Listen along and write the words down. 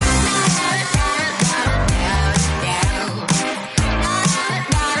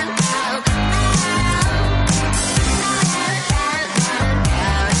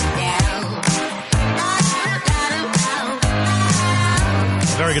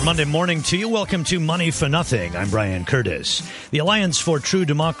Good Monday morning to you. Welcome to Money for Nothing. I'm Brian Curtis. The Alliance for True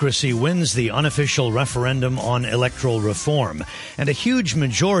Democracy wins the unofficial referendum on electoral reform, and a huge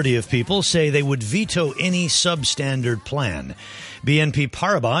majority of people say they would veto any substandard plan. BNP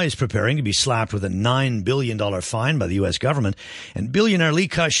Paribas is preparing to be slapped with a $9 billion fine by the U.S. government, and billionaire Li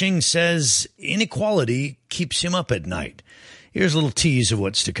Ka-shing says inequality keeps him up at night. Here's a little tease of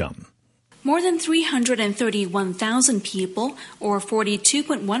what's to come. More than 331,000 people, or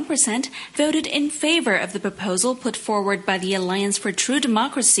 42.1%, voted in favor of the proposal put forward by the Alliance for True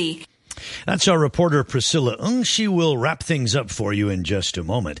Democracy. That's our reporter Priscilla Ng. She will wrap things up for you in just a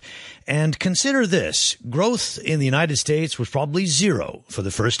moment. And consider this. Growth in the United States was probably zero for the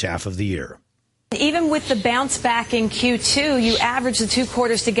first half of the year. Even with the bounce back in Q2, you average the two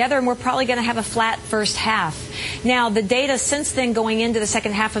quarters together, and we're probably going to have a flat first half. Now, the data since then going into the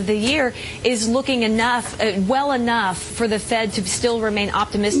second half of the year is looking well enough for the Fed to still remain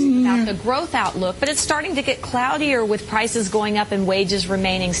optimistic about the growth outlook. But it's starting to get cloudier with prices going up and wages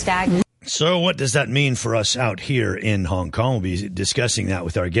remaining stagnant. So what does that mean for us out here in Hong Kong? We'll be discussing that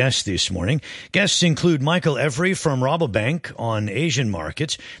with our guests this morning. Guests include Michael Every from Rabobank on Asian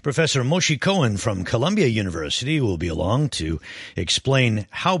markets. Professor Moshe Cohen from Columbia University will be along to explain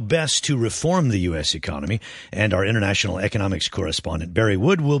how best to reform the U.S. economy. And our international economics correspondent Barry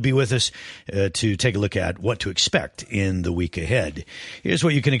Wood will be with us to take a look at what to expect in the week ahead. Here's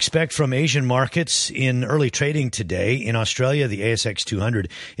what you can expect from Asian markets in early trading today. In Australia, the ASX 200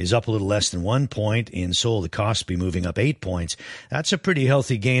 is up a little less than 1 point. In Seoul, the Kospi moving up 8 points. That's a pretty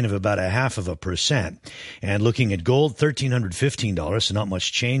healthy gain of about 0.5%. And looking at gold, $1,315, so not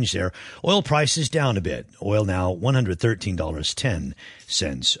much change there. Oil prices down a bit. Oil now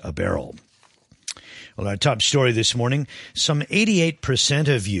 $113.10 a barrel. Well, our top story this morning, some 88%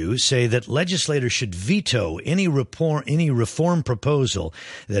 of you say that legislators should veto any reform proposal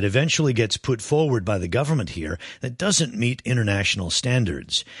that eventually gets put forward by the government here that doesn't meet international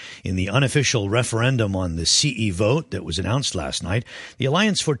standards. In the unofficial referendum on the CE vote that was announced last night, the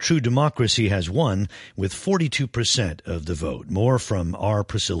Alliance for True Democracy has won with 42% of the vote. More from our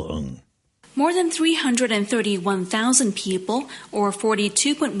Priscilla Ng. More than 331,000 people, or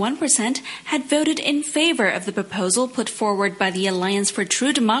 42.1%, had voted in favor of the proposal put forward by the Alliance for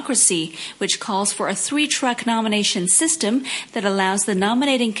True Democracy, which calls for a 3-track nomination system that allows the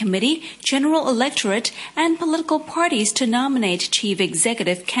nominating committee, general electorate, and political parties to nominate chief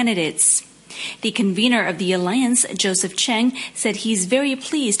executive candidates. The convener of the alliance, Joseph Cheng, said he's very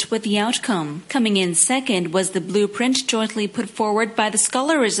pleased with the outcome. Coming in second was the blueprint jointly put forward by the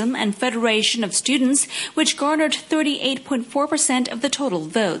Scholarism and Federation of Students, which garnered 38.4% of the total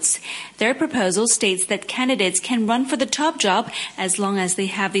votes. Their proposal states that candidates can run for the top job as long as they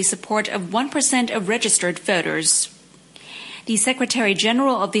have the support of 1% of registered voters. The Secretary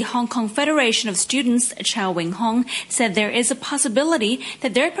General of the Hong Kong Federation of Students, Chow Wing Hong, said there is a possibility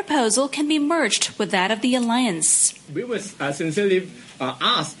that their proposal can be merged with that of the alliance. We would sincerely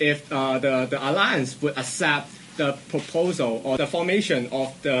ask if the alliance would accept the proposal or the formation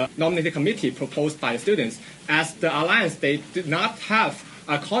of the nominating committee proposed by students. As the alliance, they did not have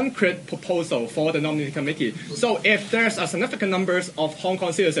a concrete proposal for the nominating committee. So if there's a significant numbers of Hong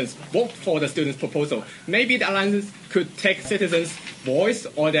Kong citizens vote for the students' proposal, maybe the alliance could take citizens' voice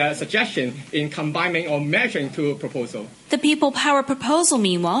or their suggestion in combining or merging to a proposal. The People Power proposal,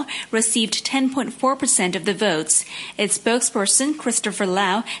 meanwhile, received 10.4% of the votes. Its spokesperson, Christopher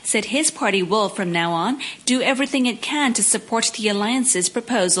Lau, said his party will, from now on, do everything it can to support the alliance's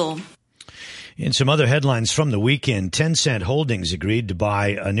proposal. In some other headlines from the weekend, Tencent Holdings agreed to buy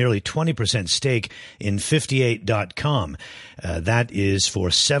a nearly 20% stake in 58.com. That is for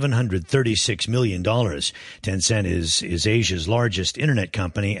 $736 million. Tencent is Asia's largest internet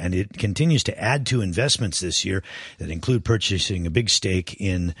company, and it continues to add to investments this year that include purchasing a big stake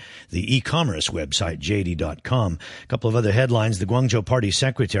in the e-commerce website JD.com. A couple of other headlines. The Guangzhou Party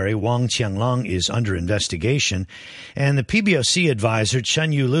Secretary, Wang Qianlong, is under investigation. And the PBOC advisor,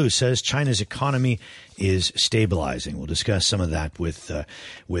 Chen Yulu, says China's economy is stabilizing. We'll discuss some of that with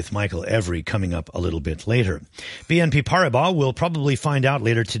Michael Every coming up a little bit later. BNP Paribas will probably find out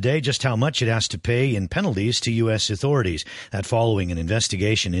later today just how much it has to pay in penalties to U.S. authorities. That following an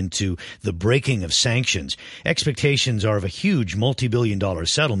investigation into the breaking of sanctions. Expectations are of a huge multi-billion-dollar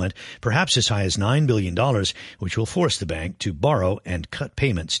settlement, perhaps as high as $9 billion, which will force the bank to borrow and cut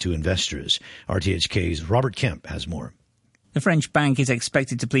payments to investors. RTHK's Robert Kemp has more. The French bank is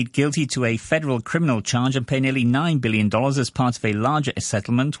expected to plead guilty to a federal criminal charge and pay nearly $9 billion as part of a larger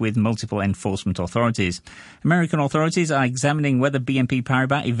settlement with multiple enforcement authorities. American authorities are examining whether BNP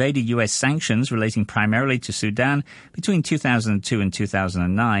Paribas evaded U.S. sanctions relating primarily to Sudan between 2002 and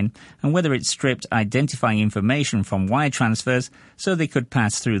 2009, and whether it stripped identifying information from wire transfers so they could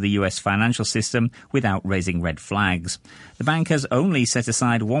pass through the U.S. financial system without raising red flags. The bank has only set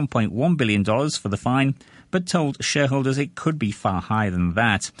aside $1.1 billion for the fine, but told shareholders it could be far higher than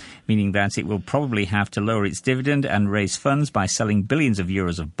that, meaning that it will probably have to lower its dividend and raise funds by selling billions of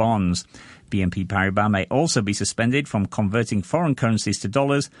euros of bonds. BNP Paribas may also be suspended from converting foreign currencies to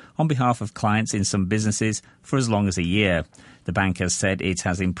dollars on behalf of clients in some businesses for as long as a year. The bank has said it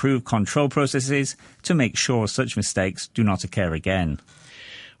has improved control processes to make sure such mistakes do not occur again.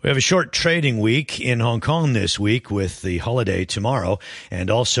 We have a short trading week in Hong Kong this week with the holiday tomorrow,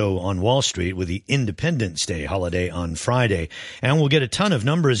 and also on Wall Street with the Independence Day holiday on Friday. And we'll get a ton of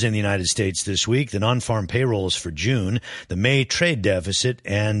numbers in the United States this week: the non-farm payrolls for June, the May trade deficit,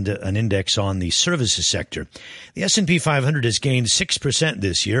 and an index on the services sector. The S&P 500 has gained 6%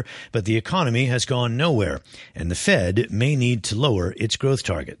 this year, but the economy has gone nowhere, and the Fed may need to lower its growth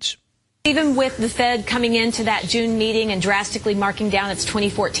targets. Even with the Fed coming into that June meeting and drastically marking down its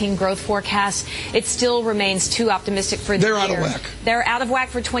 2014 growth forecast, it still remains too optimistic for the year. They're out of whack. They're out of whack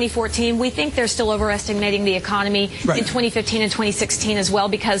for 2014. We think they're still overestimating the economy in 2015 and 2016 as well,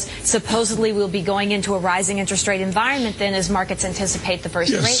 because supposedly we'll be going into a rising interest rate environment then as markets anticipate the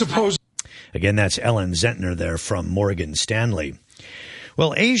first rate cut. Again, that's Ellen Zentner there from Morgan Stanley.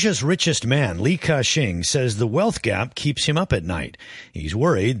 Well, Asia's richest man, Li Ka-shing, says the wealth gap keeps him up at night. He's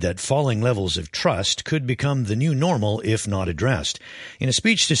worried that falling levels of trust could become the new normal if not addressed. In a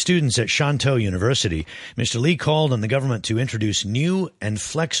speech to students at Shantou University, Mr. Li called on the government to introduce new and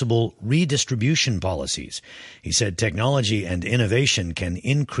flexible redistribution policies. He said technology and innovation can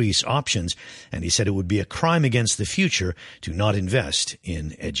increase options, and he said it would be a crime against the future to not invest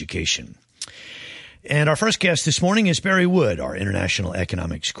in education. And our first guest this morning is Barry Wood, our international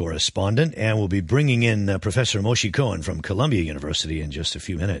economics correspondent, and we'll be bringing in Professor Moshe Cohen from Columbia University in just a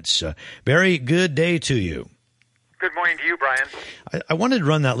few minutes. Barry, good day to you. Good morning to you, Brian. I wanted to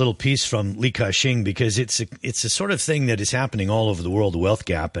run that little piece from Li Ka-shing because it's a sort of thing that is happening all over the world, the wealth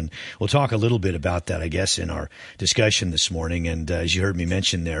gap, and we'll talk a little bit about that, I guess, in our discussion this morning. And as you heard me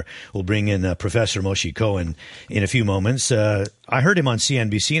mention there, we'll bring in Professor Moshe Cohen in a few moments. I heard him on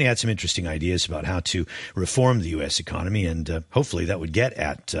CNBC, and he had some interesting ideas about how to reform the U.S. economy, and hopefully that would get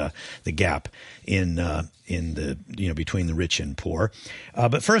at the gap in the between the rich and poor.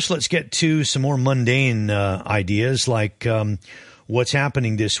 But first, let's get to some more mundane ideas like what's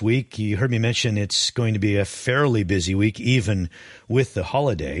happening this week. You heard me mention it's going to be a fairly busy week, even with the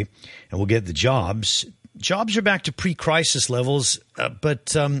holiday, and we'll get the jobs. Jobs are back to pre-crisis levels,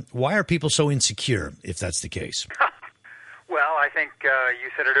 but why are people so insecure if that's the case? Well, I think you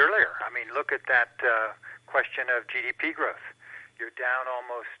said it earlier. I mean, look at that question of GDP growth. You're down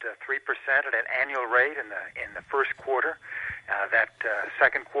almost 3% at an annual rate in the first quarter. That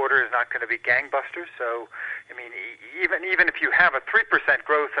second quarter is not going to be gangbusters. So, I mean, even if you have a 3%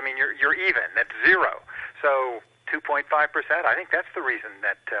 growth, I mean, you're even. That's zero. So 2.5%. I think that's the reason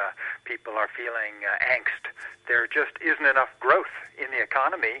that people are feeling angst. There just isn't enough growth in the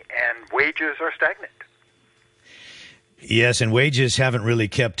economy, and wages are stagnant. Yes, and wages haven't really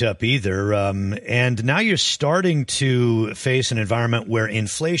kept up either. And now you're starting to face an environment where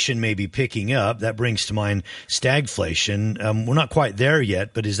inflation may be picking up. That brings to mind stagflation. We're not quite there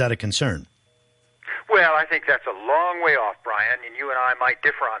yet, but is that a concern? Well, I think that's a long way off, Brian, and you and I might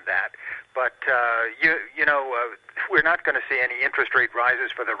differ on that. But, we're not going to see any interest rate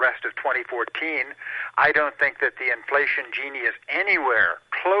rises for the rest of 2014. I don't think that the inflation genie is anywhere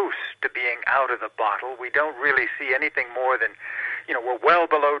close to being out of the bottle. We don't really see anything more than, we're well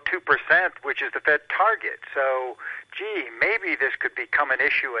below 2%, which is the Fed target. So, maybe this could become an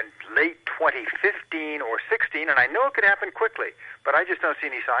issue in late 2015 or 16, and I know it could happen quickly, but I just don't see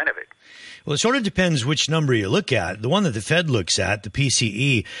any sign of it. Well, it sort of depends which number you look at. The one that the Fed looks at, the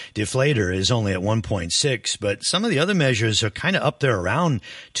PCE deflator, is only at 1.6, but some of the other measures are kind of up there around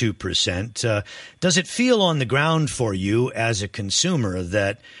 2%. Does it feel on the ground for you as a consumer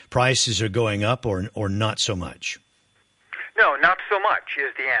that prices are going up or not so much? No, not so much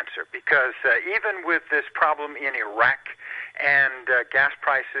is the answer, because even with this problem in Iraq and gas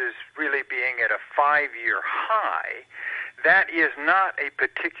prices really being at a 5-year high, that is not a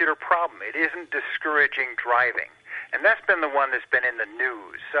particular problem. It isn't discouraging driving, and that's been the one that's been in the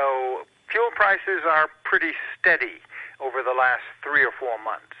news. So fuel prices are pretty steady over the last 3 or 4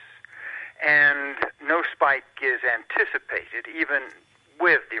 months. and no spike is anticipated, even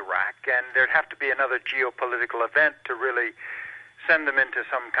with Iraq, and there'd have to be another geopolitical event to really send them into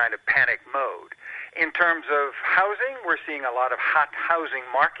some kind of panic mode. In terms of housing, we're seeing a lot of hot housing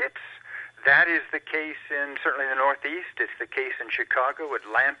markets. That is the case in certainly the Northeast. It's the case in Chicago,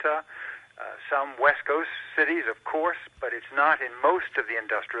 Atlanta, some West Coast cities, of course, but it's not in most of the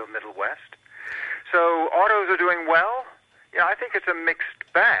industrial Middle West. So autos are doing well. I think it's a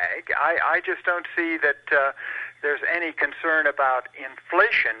mixed bag. I just don't see that there's any concern about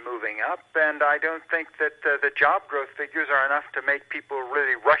inflation moving up, and I don't think that the job growth figures are enough to make people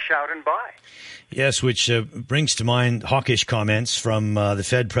really rush out and buy. Yes, which brings to mind hawkish comments from the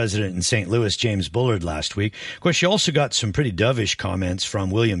Fed president in St. Louis, James Bullard, last week. Of course, you also got some pretty dovish comments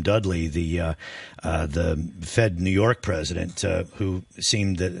from William Dudley, the Fed New York president, who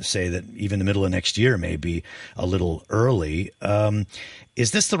seemed to say that even the middle of next year may be a little early.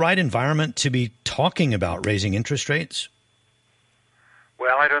 Is this the right environment to be talking about raising interest rates?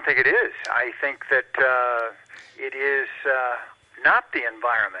 Well, I don't think it is. I think that it is not the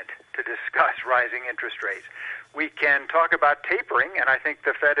environment to discuss rising interest rates. We can talk about tapering, and I think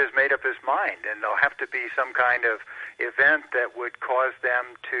the Fed has made up his mind, and there'll have to be some kind of event that would cause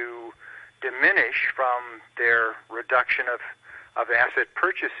them to diminish from their reduction of asset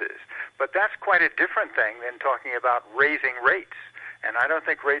purchases. But that's quite a different thing than talking about raising rates. And I don't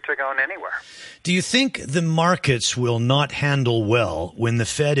think rates are going anywhere. Do you think the markets will not handle well when the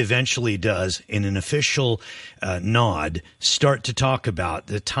Fed eventually does, in an official nod, start to talk about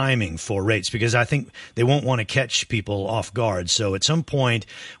the timing for rates? Because I think they won't want to catch people off guard. So at some point,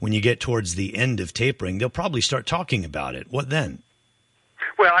 when you get towards the end of tapering, they'll probably start talking about it. What then?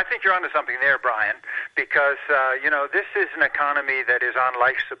 Well, I think you're onto something there, Brian, because, this is an economy that is on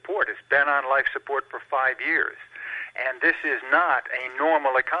life support. It's been on life support for 5 years. And this is not a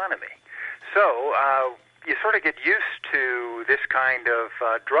normal economy. So you sort of get used to this kind of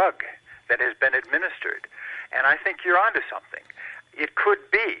drug that has been administered. And I think you're onto something. It could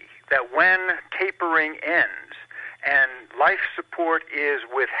be that when tapering ends and life support is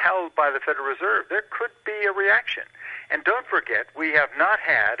withheld by the Federal Reserve, there could be a reaction. And don't forget, we have not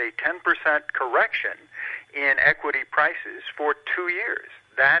had a 10% correction in equity prices for 2 years.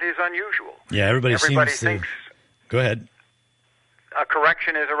 That is unusual. Yeah, everybody thinks Go ahead. A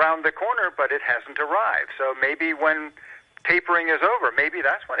correction is around the corner, but it hasn't arrived. So maybe when tapering is over, maybe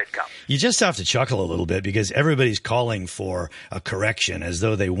that's when it comes. You just have to chuckle a little bit because everybody's calling for a correction as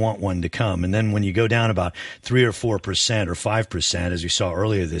though they want one to come. And then when you go down about 3 or 4% or 5%, as we saw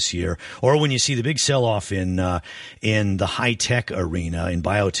earlier this year, or when you see the big sell-off in the high-tech arena, in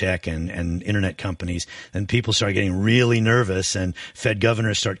biotech and internet companies, then people start getting really nervous, and Fed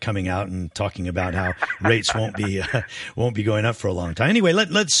governors start coming out and talking about how rates won't be going up for a long time. Anyway,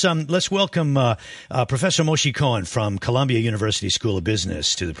 let's welcome Professor Moshe Cohen from Columbia University School of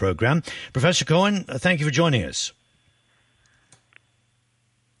Business to the program. Professor Cohen, thank you for joining us.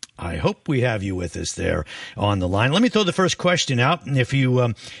 I hope we have you with us there on the line. Let me throw the first question out. If you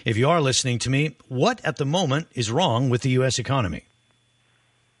are listening to me, what at the moment is wrong with the U.S. economy?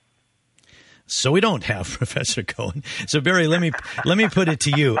 So we don't have Professor Cohen. So Barry, let me put it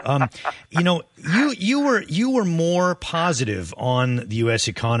to you. You were more positive on the U.S.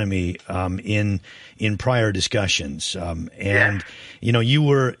 economy in prior discussions, and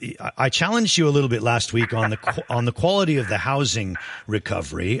I challenged you a little bit last week on the quality of the housing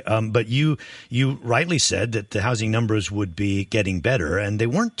recovery, but you rightly said that the housing numbers would be getting better, and they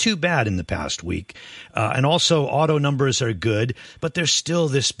weren't too bad in the past week, and also auto numbers are good, but there's still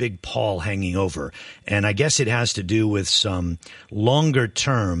this big pall hanging over, and I guess it has to do with some longer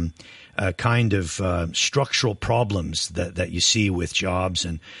term kind of structural problems that you see with jobs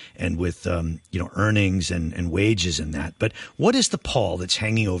and with earnings and wages and that. But what is the pall that's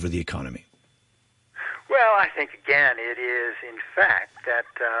hanging over the economy? Well, I think again it is in fact that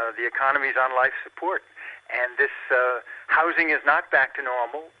the economy is on life support, and this housing is not back to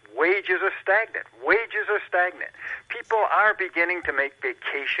normal. Wages are stagnant. People are beginning to make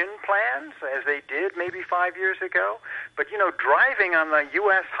vacation plans, as they did maybe 5 years ago. But, driving on the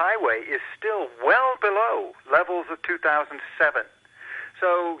U.S. highway is still well below levels of 2007.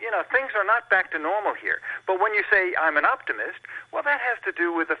 So, things are not back to normal here. But when you say I'm an optimist, well, that has to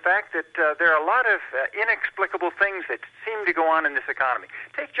do with the fact that there are a lot of inexplicable things that seem to go on in this economy.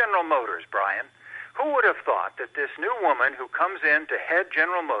 Take General Motors, Brian. Who would have thought that this new woman who comes in to head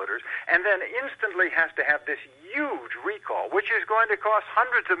General Motors and then instantly has to have this huge recall, which is going to cost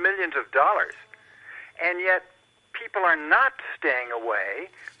hundreds of millions of dollars, and yet people are not staying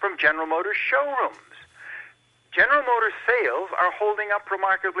away from General Motors showrooms? General Motors sales are holding up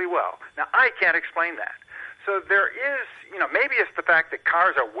remarkably well. Now, I can't explain that. So there is, maybe it's the fact that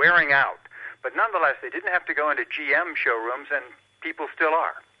cars are wearing out, but nonetheless, they didn't have to go into GM showrooms, and people still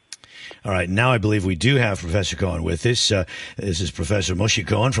are. All right, now I believe we do have Professor Cohen with us. This is Professor Moshe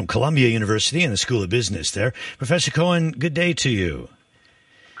Cohen from Columbia University in the School of Business there. Professor Cohen, good day to you.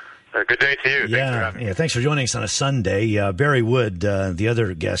 Good day to you. Thanks for having me. Thanks for joining us on a Sunday. Barry Wood, the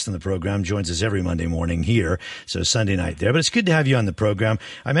other guest on the program, joins us every Monday morning here, so Sunday night there. But it's good to have you on the program.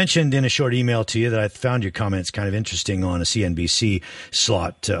 I mentioned in a short email to you that I found your comments kind of interesting on a CNBC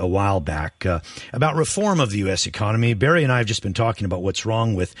slot a while back about reform of the U.S. economy. Barry and I have just been talking about what's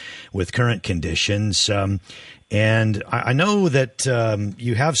wrong with current conditions. And I know that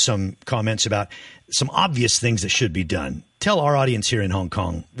you have some comments about some obvious things that should be done. Tell our audience here in Hong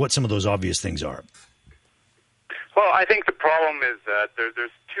Kong what some of those obvious things are. Well, I think the problem is that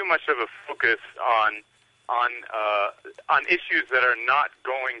there's too much of a focus on issues that are not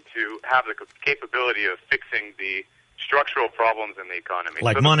going to have the capability of fixing the structural problems in the economy.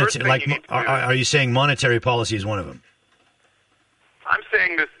 Are you saying monetary policy is one of them? I'm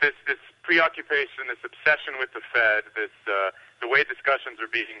saying this preoccupation, this obsession with the Fed, the way discussions are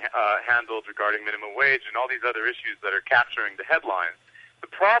being handled regarding minimum wage and all these other issues that are capturing the headlines.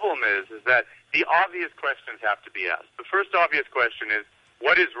 The problem is that the obvious questions have to be asked. The first obvious question is,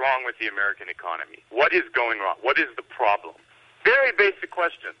 what is wrong with the American economy? What is going wrong? What is the problem? Very basic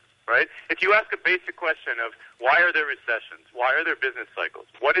questions, right? If you ask a basic question of why are there recessions? Why are there business cycles?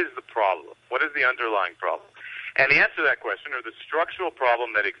 What is the problem? What is the underlying problem? And the answer to that question, or the structural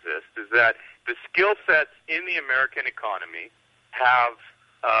problem that exists, is that the skill sets in the American economy have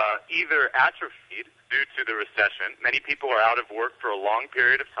either atrophied due to the recession. Many people are out of work for a long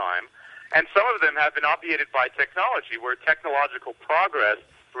period of time. And some of them have been obviated by technology, where technological progress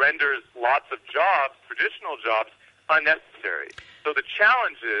renders lots of jobs, traditional jobs, unnecessary. So the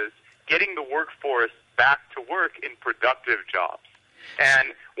challenge is getting the workforce back to work in productive jobs.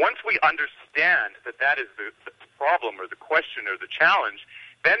 And once we understand that is the problem or the question or the challenge,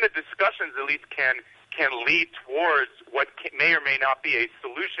 then the discussions at least can lead towards what may or may not be a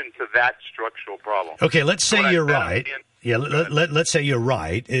solution to that structural problem. Okay, let's say you're right. Let's say you're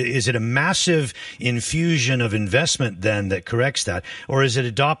right. Is it a massive infusion of investment then that corrects that? Or is it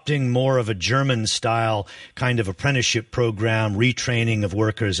adopting more of a German-style kind of apprenticeship program, retraining of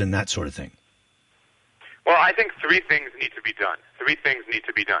workers and that sort of thing? Well, I think three things need to be done.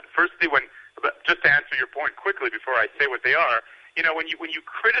 Firstly, just to answer your point quickly before I say what they are, when you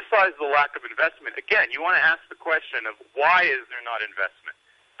criticize the lack of investment, again, you want to ask the question of why is there not investment?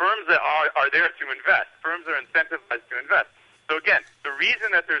 Firms that are there to invest. Firms are incentivized to invest. So again, the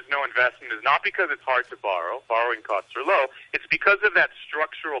reason that there's no investment is not because it's hard to borrow, borrowing costs are low, it's because of that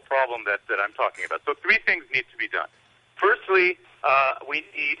structural problem that I'm talking about. So three things need to be done. Firstly, we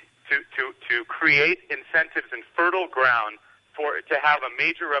need to create incentives and fertile ground to have a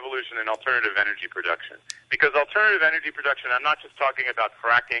major revolution in alternative energy production. Because alternative energy production, I'm not just talking about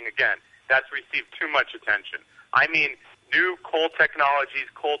fracking, again, that's received too much attention. I mean new coal technologies,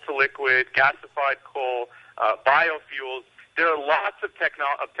 coal to liquid, gasified coal, biofuels. There are lots of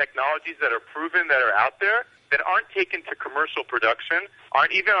technologies that are proven, that are out there, that aren't taken to commercial production,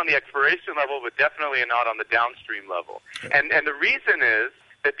 aren't even on the exploration level, but definitely not on the downstream level. And the reason is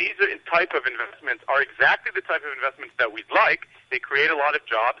that these type of investments are exactly the type of investments that we'd like. They create a lot of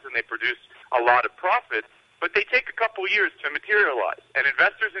jobs and they produce a lot of profits, but they take a couple years to materialize. And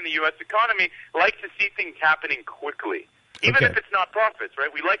investors in the U.S. economy like to see things happening quickly, even if it's not profits, right?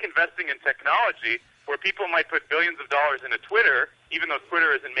 We like investing in technology where people might put billions of dollars into Twitter, even though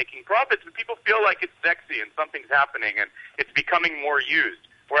Twitter isn't making profits, but people feel like it's sexy and something's happening and it's becoming more used.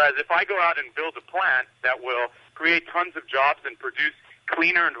 Whereas if I go out and build a plant that will create tons of jobs and produce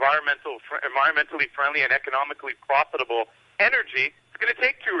cleaner, environmentally friendly, and economically profitable energy, it's going to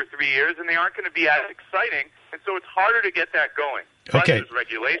take 2 or 3 years, and they aren't going to be as exciting, and so it's harder to get that going. Plus, there's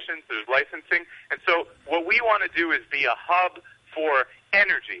regulations, there's licensing, and so what we want to do is be a hub for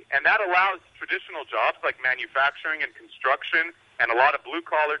energy, and that allows traditional jobs like manufacturing and construction and a lot of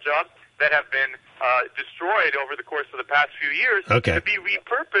blue-collar jobs that have been destroyed over the course of the past few years to be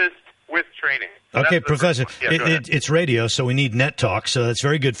repurposed with training. Okay, Professor, it's radio, so we need net talk, so that's a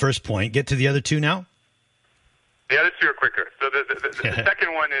very good first point. Get to the other two now? The other two are quicker. So the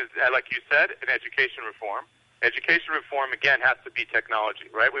second one is, like you said, an education reform. Education reform, again, has to be technology,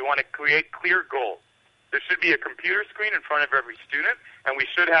 right? We want to create clear goals. There should be a computer screen in front of every student, and we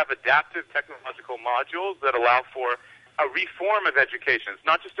should have adaptive technological modules that allow for a reform of education. It's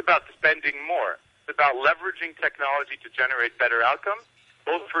not just about spending more. It's about leveraging technology to generate better outcomes,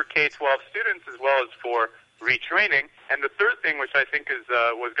 both for K-12 students as well as for retraining. And the third thing, which I think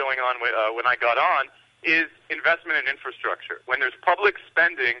was going on when I got on, is investment in infrastructure. When there's public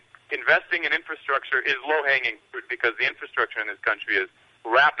spending, investing in infrastructure is low-hanging fruit because the infrastructure in this country is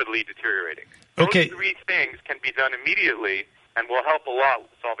rapidly deteriorating. Okay. Those three things can be done immediately and will help a lot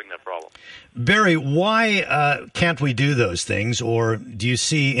with solving that problem. Barry, why can't we do those things, or do you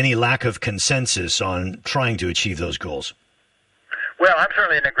see any lack of consensus on trying to achieve those goals? Well, I'm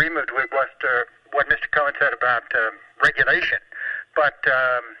certainly in agreement with what Mr. Cohen said about regulation, but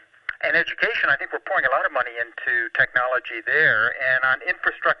and education, I think we're pouring a lot of money into technology there, and on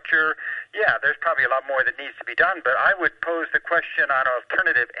infrastructure, yeah, there's probably a lot more that needs to be done, but I would pose the question on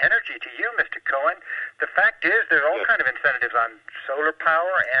alternative energy to you, Mr. Cohen. The fact is there's all kind of incentives on solar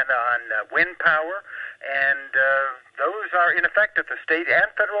power and on wind power, and those are in effect at the state and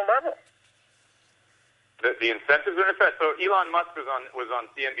federal level. The incentives are in effect. So Elon Musk was on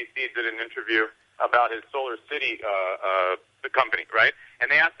CNBC, did an interview about his Solar City the company, right?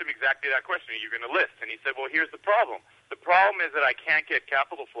 And they asked him exactly that question, are you going to list? And he said, well, here's the problem. The problem is that I can't get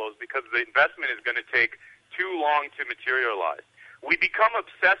capital flows because the investment is going to take too long to materialize. We become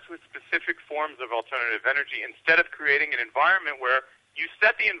obsessed with specific forms of alternative energy instead of creating an environment where you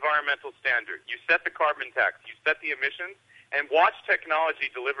set the environmental standard, you set the carbon tax, you set the emissions, and watch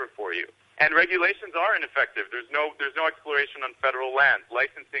technology deliver for you. And regulations are ineffective. There's no exploration on federal lands.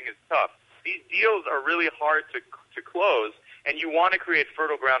 Licensing is tough. These deals are really hard to close, and you want to create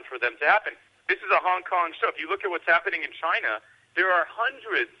fertile ground for them to happen. This is a Hong Kong show. If you look at what's happening in China, there are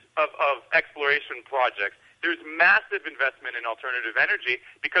hundreds of exploration projects. There's massive investment in alternative energy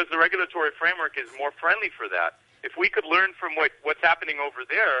because the regulatory framework is more friendly for that. If we could learn from what's happening over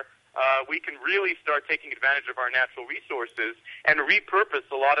there, we can really start taking advantage of our natural resources and repurpose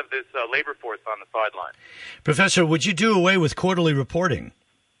a lot of this labor force on the sideline. Professor, would you do away with quarterly reporting?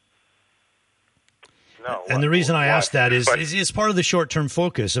 No. And the reason I ask that is it's part of the short-term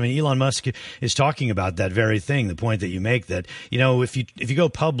focus. I mean, Elon Musk is talking about that very thing, the point that you make that, you know, if you go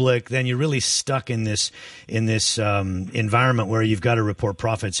public, then you're really stuck in this environment where you've got to report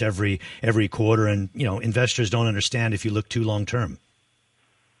profits every quarter, and, you know, investors don't understand if you look too long-term.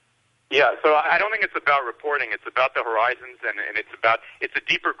 Yeah, so I don't think it's about reporting. It's about the horizons, and it's a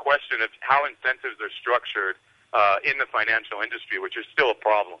deeper question of how incentives are structured in the financial industry, which is still a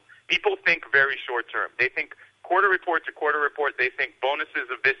problem. People think very short term. They think quarter report to quarter report. They think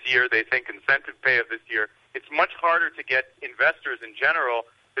bonuses of this year. They think incentive pay of this year. It's much harder to get investors in general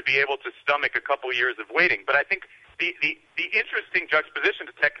to be able to stomach a couple years of waiting. But I think the interesting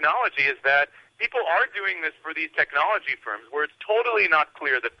juxtaposition to technology is that people are doing this for these technology firms where it's totally not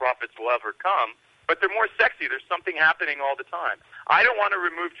clear that profits will ever come, but they're more sexy. There's something happening all the time. I don't want to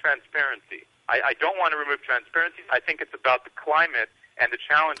remove transparency. I don't want to remove transparency. I think it's about the climate and the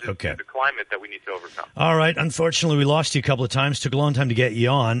challenges to the climate that we need to overcome. All right. Unfortunately, we lost you a couple of times. Took a long time to get you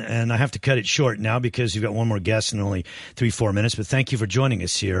on, and I have to cut it short now because you've got one more guest in only 3-4 minutes. But thank you for joining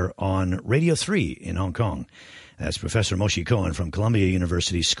us here on Radio 3 in Hong Kong. That's Professor Moshe Cohen from Columbia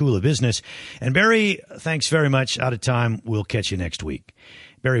University School of Business. And Barry, thanks very much. Out of time. We'll catch you next week.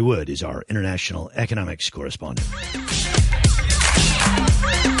 Barry Wood is our international economics correspondent.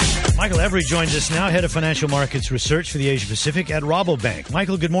 Michael Every joins us now, head of financial markets research for the Asia Pacific at Rabobank.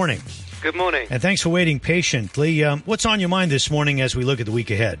 Michael, good morning. Good morning. And thanks for waiting patiently. What's on your mind this morning as we look at the week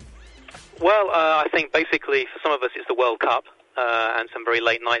ahead? Well, I think basically for some of us it's the World Cup and some very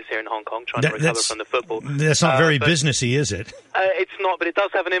late nights here in Hong Kong trying to recover from the football. That's not very businessy, is it? It's not, but it does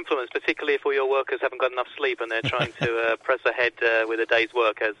have an influence, particularly if all your workers haven't got enough sleep and they're trying to press ahead with a day's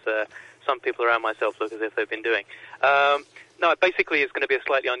work, as some people around myself look as if they've been doing. No, basically it's going to be a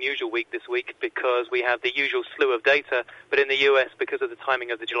slightly unusual week this week because we have the usual slew of data, but in the US, because of the timing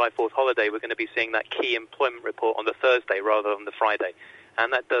of the July 4th holiday, we're going to be seeing that key employment report on the Thursday rather than the Friday.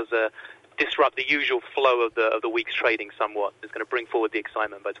 And that does disrupt the usual flow of the week's trading somewhat. It's going to bring forward the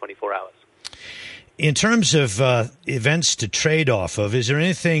excitement by 24 hours. In terms of events to trade off of, is there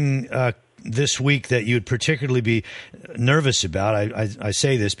anything this week that you'd particularly be nervous about? I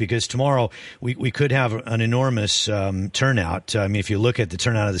say this because tomorrow we could have an enormous turnout. I mean, if you look at the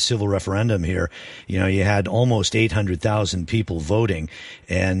turnout of the civil referendum here, you know, you had almost 800,000 people voting,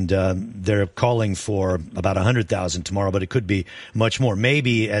 and they're calling for about 100,000 tomorrow, but it could be much more,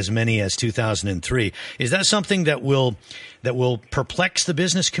 maybe as many as 2003. Is that something that will perplex the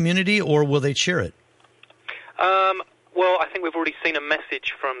business community, or will they cheer it? Well, I think we've already seen a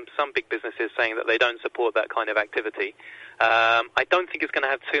message from some big businesses saying that they don't support that kind of activity. I don't think it's going to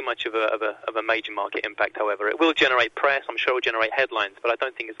have too much of a major market impact, however. It will generate press, I'm sure it will generate headlines, but I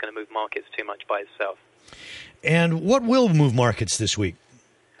don't think it's going to move markets too much by itself. And what will move markets this week?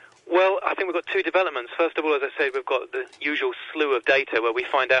 Well, I think we've got two developments. First of all, as I said, we've got the usual slew of data where we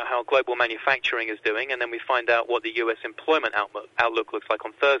find out how global manufacturing is doing, and then we find out what the U.S. employment outlook looks like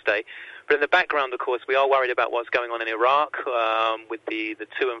on Thursday. But in the background, of course, we are worried about what's going on in Iraq with the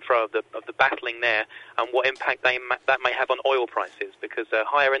to and fro of the battling there, and what impact that may have on oil prices, because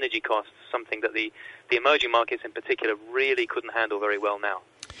higher energy costs, something that the emerging markets in particular really couldn't handle very well now.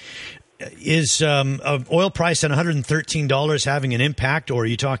 Is oil price at $113 having an impact, or are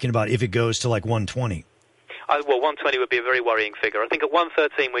you talking about if it goes to like 120? Well, 120 would be a very worrying figure. I think at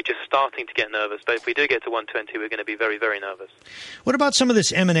 113 we're just starting to get nervous, but if we do get to 120, we're going to be very, very nervous. What about some of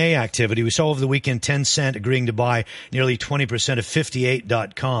this M&A activity? We saw over the weekend Tencent agreeing to buy nearly 20% of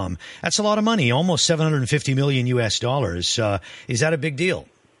 58.com. That's a lot of money, almost $750 million US dollars. Is that a big deal?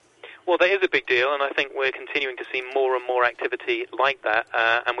 Well, that is a big deal, and I think we're continuing to see more and more activity like that,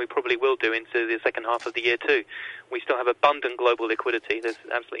 and we probably will do into the second half of the year too. We still have abundant global liquidity. There's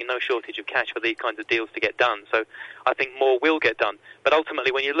absolutely no shortage of cash for these kinds of deals to get done, so I think more will get done. But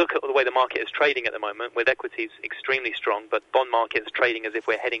ultimately, when you look at the way the market is trading at the moment, with equities extremely strong, but bond markets trading as if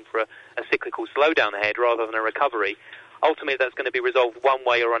we're heading for a cyclical slowdown ahead rather than a recovery, ultimately that's going to be resolved one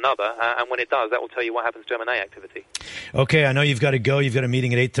way or another, and when it does, that will tell you what happens to M&A activity. Okay, I know you've got to go. You've got a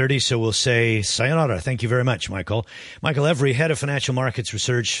meeting at 8:30, so we'll say sayonara. Thank you very much, Michael. Michael Every, Head of Financial Markets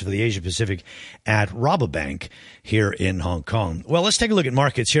Research for the Asia Pacific at Rabobank here in Hong Kong. Well, let's take a look at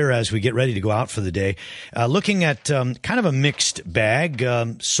markets here as we get ready to go out for the day. Looking at kind of a mixed bag.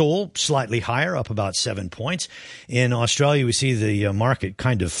 Seoul slightly higher, up about 7 points. In Australia, we see the market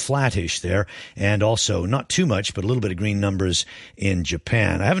kind of flattish there, and also not too much, but a little bit of green numbers in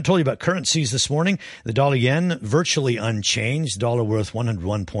Japan. I haven't told you about currencies this morning. The dollar yen virtually unchanged, dollar worth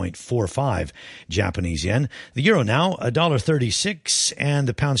 101.45 Japanese yen. The euro now $1.36, and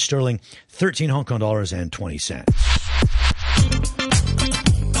the pound sterling 13 Hong Kong dollars and 20 cents.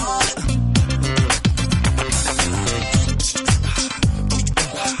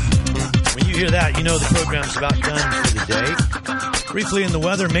 When you hear that, you know the program's about done for the day. Briefly in the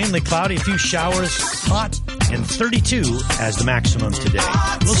weather, mainly cloudy, a few showers, hot, and 32 as the maximum today.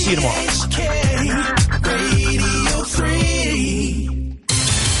 We'll see you tomorrow.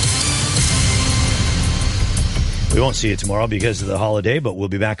 We won't see you tomorrow because of the holiday, but we'll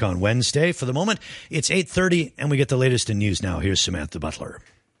be back on Wednesday. For the moment, it's 8:30, and we get the latest in news now. Here's Samantha Butler.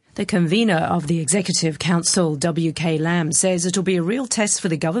 The convener of the Executive Council, W.K. Lam, says it'll be a real test for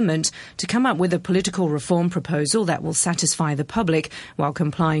the government to come up with a political reform proposal that will satisfy the public while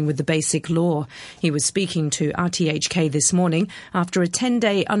complying with the Basic Law. He was speaking to RTHK this morning after a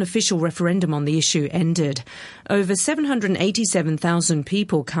 10-day unofficial referendum on the issue ended. Over 787,000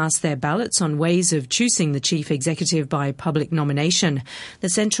 people cast their ballots on ways of choosing the chief executive by public nomination. The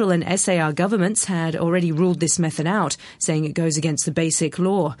central and SAR governments had already ruled this method out, saying it goes against the Basic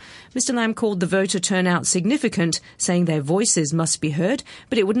Law. Mr. Lam called the voter turnout significant, saying their voices must be heard,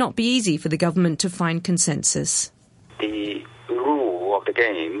 but it would not be easy for the government to find consensus. The rule of the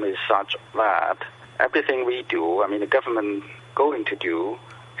game is such that everything we do, the government going to do,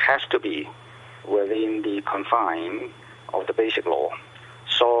 has to be within the confine of the Basic Law.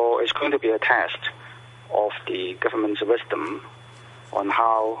 So it's going to be a test of the government's wisdom on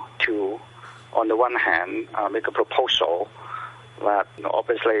how to, on the one hand, make a proposal that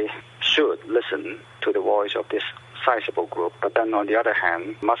obviously should listen to the voice of this sizable group, but then on the other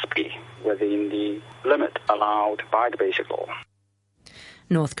hand must be within the limit allowed by the Basic Law.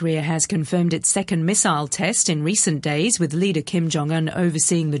 North Korea has confirmed its second missile test in recent days, with leader Kim Jong-un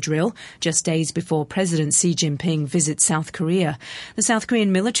overseeing the drill, just days before President Xi Jinping visits South Korea. The South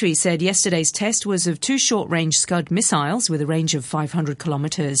Korean military said yesterday's test was of two short-range Scud missiles with a range of 500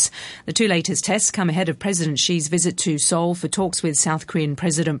 kilometres. The two latest tests come ahead of President Xi's visit to Seoul for talks with South Korean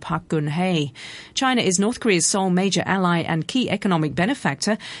President Park Geun-hye. China is North Korea's sole major ally and key economic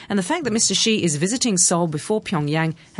benefactor, and the fact that Mr. Xi is visiting Seoul before Pyongyang